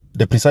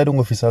The presiding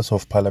officers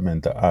of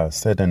Parliament are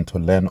saddened to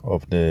learn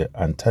of the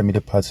untimely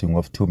passing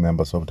of two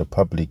members of the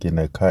public in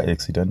a car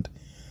accident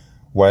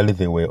while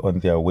they were on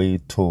their way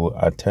to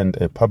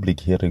attend a public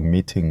hearing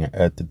meeting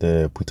at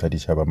the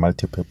Putadishaba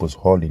Multipurpose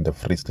Hall in the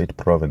Free State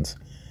Province.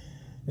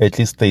 At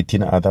least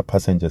 13 other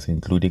passengers,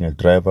 including a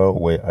driver,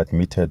 were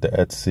admitted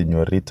at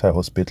Señorita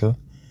Hospital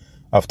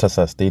after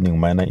sustaining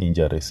minor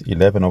injuries.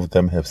 11 of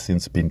them have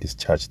since been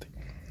discharged.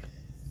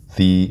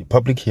 The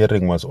public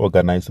hearing was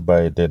organized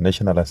by the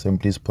National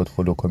Assembly's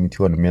Portfolio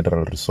Committee on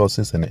Mineral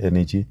Resources and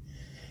Energy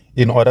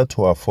in order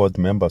to afford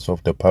members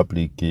of the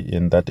public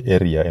in that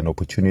area an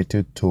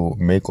opportunity to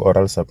make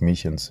oral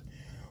submissions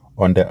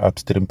on the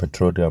Upstream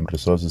Petroleum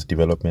Resources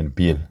Development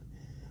Bill.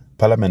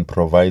 Parliament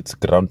provides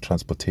ground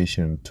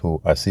transportation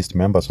to assist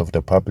members of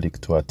the public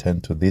to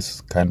attend to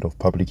this kind of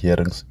public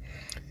hearings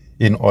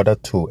in order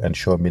to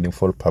ensure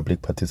meaningful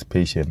public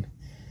participation.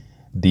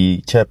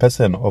 The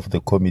chairperson of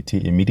the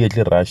committee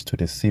immediately rushed to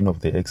the scene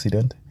of the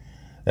accident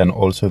and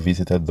also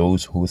visited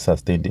those who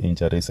sustained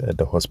injuries at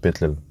the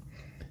hospital.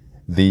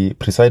 The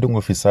presiding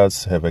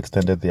officers have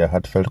extended their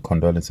heartfelt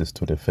condolences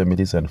to the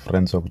families and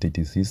friends of the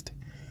deceased,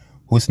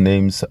 whose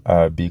names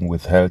are being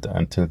withheld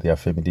until their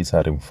families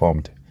are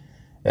informed,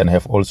 and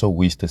have also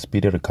wished a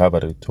speedy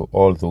recovery to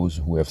all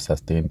those who have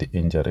sustained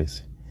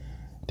injuries.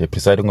 The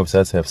presiding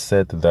officers have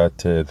said that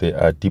they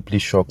are deeply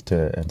shocked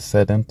and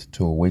saddened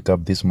to wake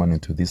up this morning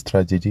to this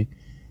tragedy,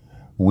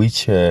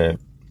 which have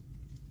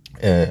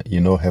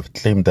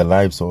claimed the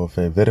lives of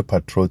very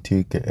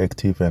patriotic,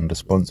 active and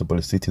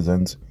responsible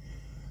citizens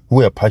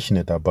who are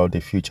passionate about the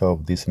future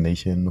of this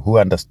nation, who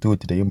understood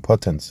the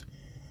importance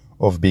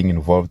of being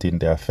involved in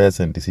the affairs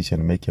and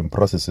decision-making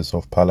processes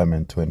of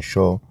Parliament to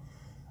ensure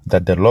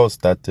that the laws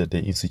that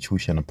the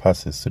institution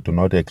passes do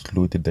not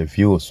exclude the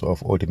views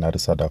of ordinary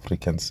South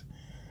Africans.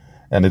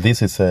 And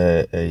this is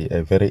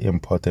a very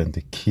important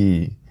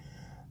key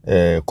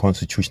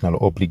constitutional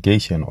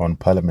obligation on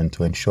Parliament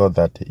to ensure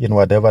that in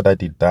whatever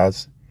that it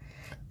does,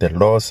 the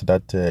laws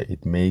that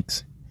it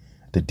makes,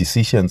 the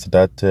decisions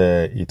that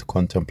it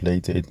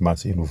contemplates, it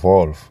must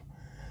involve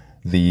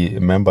the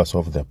members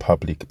of the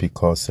public,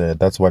 because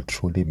that's what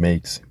truly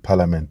makes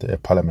Parliament a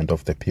parliament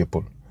of the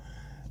people.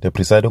 The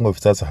presiding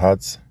officers'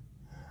 hearts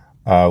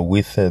are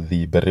with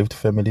the bereaved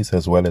families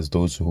as well as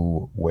those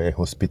who were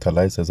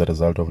hospitalized as a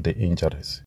result of the injuries.